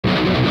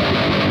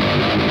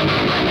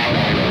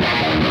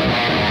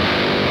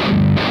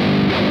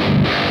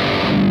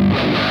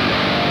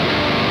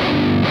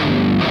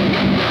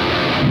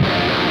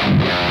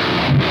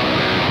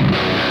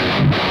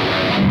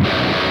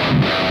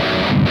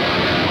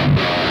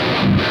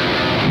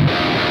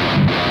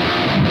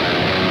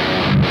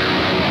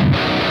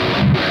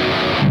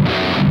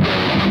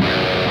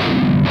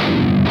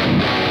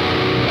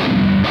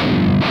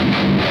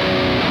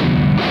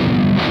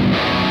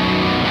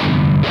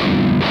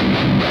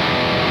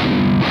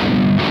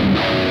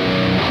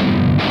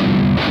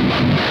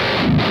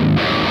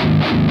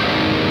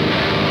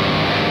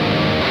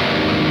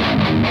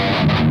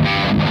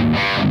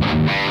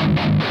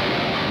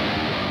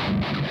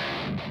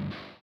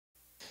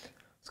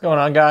Going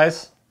on,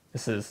 guys?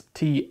 This is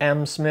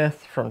TM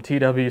Smith from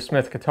TW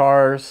Smith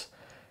Guitars,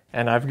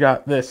 and I've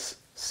got this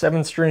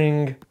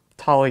 7-string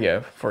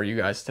Talia for you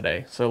guys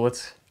today. So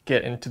let's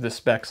get into the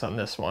specs on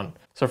this one.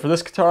 So for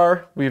this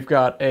guitar, we've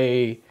got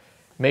a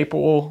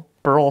maple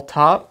burl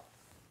top.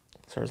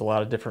 So there's a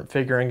lot of different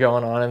figuring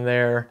going on in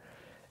there.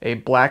 A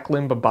black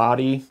limba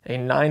body, a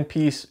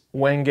 9-piece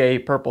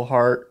Wenge Purple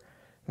Heart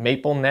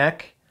maple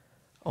neck,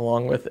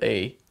 along with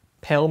a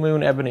pale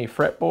moon ebony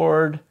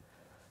fretboard,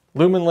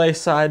 lumen lay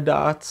side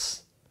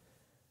dots,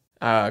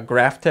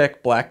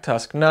 Graphtec black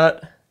tusk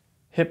nut,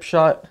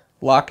 hipshot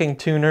locking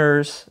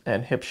tuners,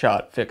 and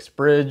hipshot fixed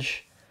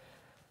bridge.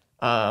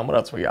 What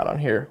else we got on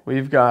here?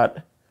 We've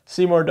got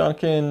Seymour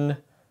Duncan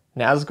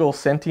Nazgul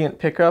sentient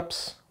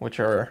pickups, which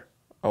are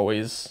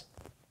always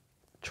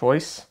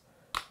choice.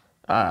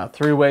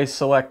 3-way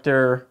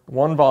selector,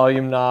 1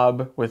 volume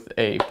knob with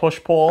a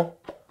push-pull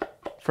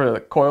for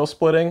the coil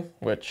splitting,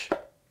 which,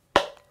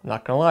 I'm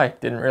not gonna lie,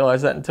 didn't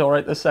realize that until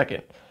right this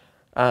second.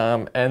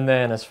 And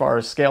then as far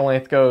as scale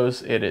length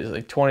goes, it is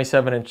a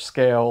 27-inch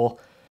scale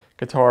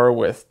guitar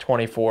with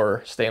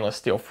 24 stainless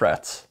steel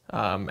frets.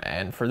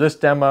 And for this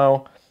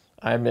demo,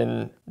 I'm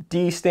in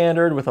D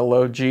standard with a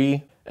low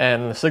G,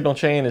 and the signal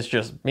chain is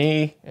just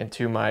me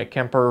into my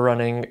Kemper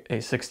running a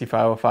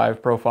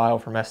 6505 profile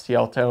from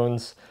STL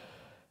Tones,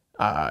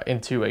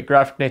 into a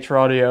Graphic Nature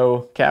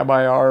Audio Cab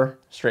IR,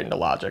 straight into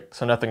Logic.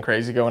 So nothing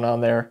crazy going on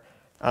there.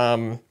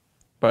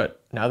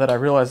 But now that I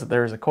realize that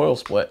there's a coil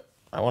split,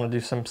 I want to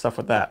do some stuff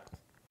with that.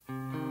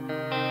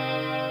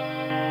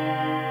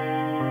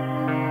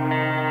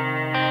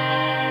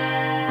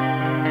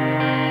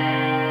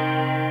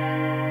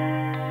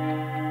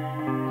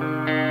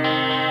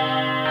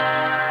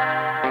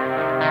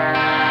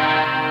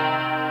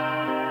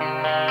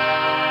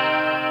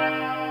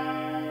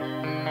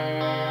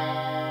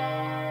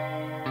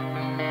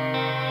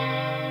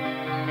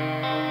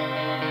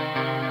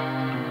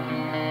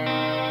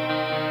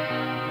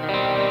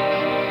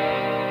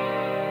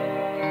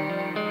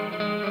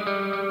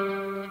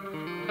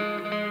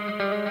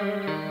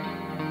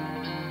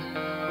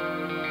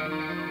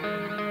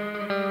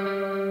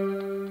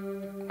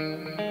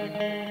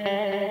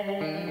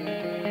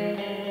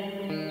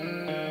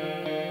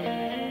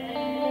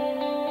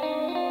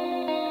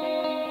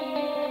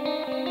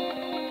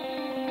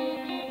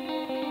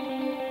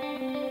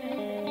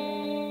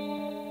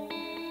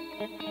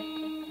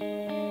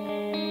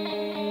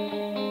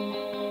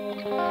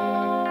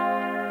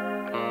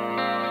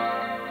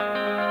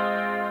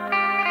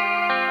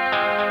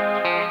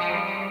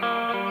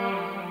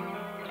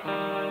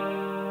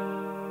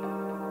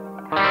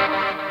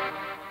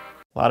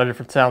 A lot of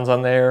different sounds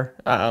on there.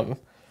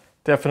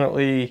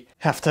 Definitely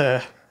have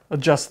to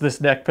adjust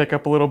this neck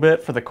pickup a little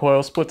bit for the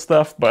coil split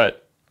stuff,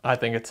 but I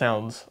think it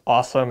sounds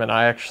awesome, and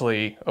I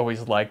actually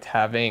always liked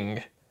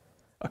having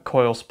a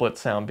coil split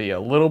sound be a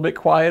little bit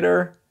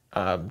quieter,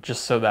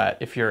 just so that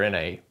if you're in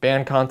a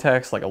band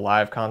context, like a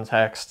live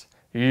context,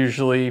 you're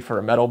usually, for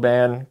a metal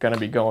band, gonna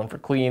be going for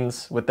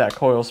cleans with that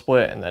coil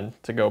split, and then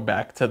to go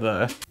back to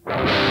the...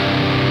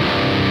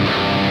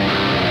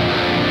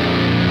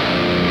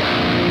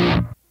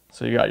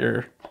 So you got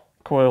your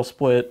coil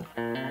split.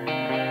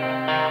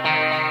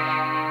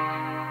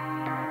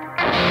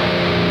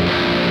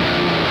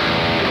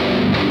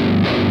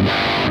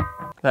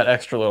 That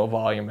extra little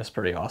volume is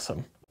pretty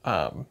awesome.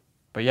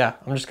 But yeah,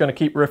 I'm just gonna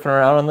keep riffing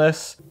around on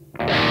this.